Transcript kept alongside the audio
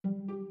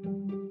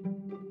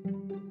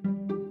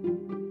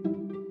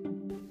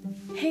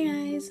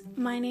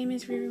My name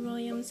is Riri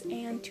Williams,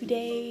 and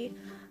today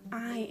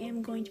I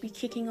am going to be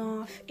kicking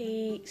off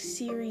a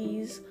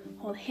series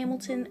called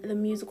Hamilton the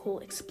Musical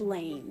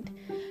Explained,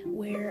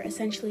 where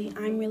essentially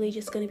I'm really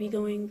just going to be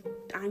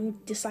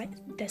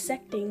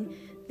dissecting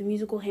the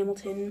musical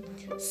Hamilton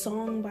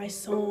song by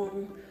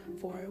song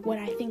for what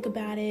I think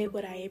about it,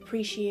 what I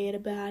appreciate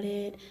about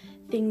it,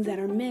 things that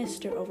are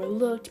missed or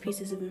overlooked,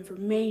 pieces of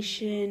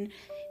information,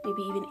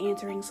 maybe even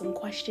answering some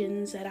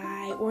questions that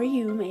I or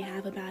you may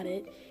have about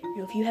it.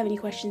 If you have any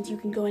questions, you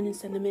can go in and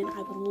send them in.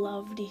 I would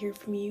love to hear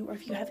from you. Or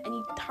if you have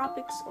any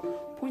topics or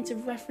points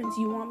of reference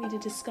you want me to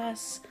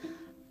discuss,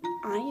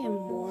 I am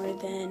more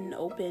than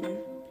open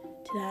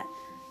to that.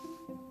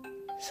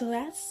 So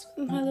that's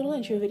my little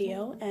intro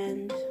video,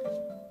 and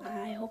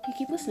I hope you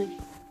keep listening.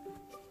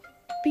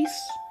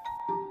 Peace.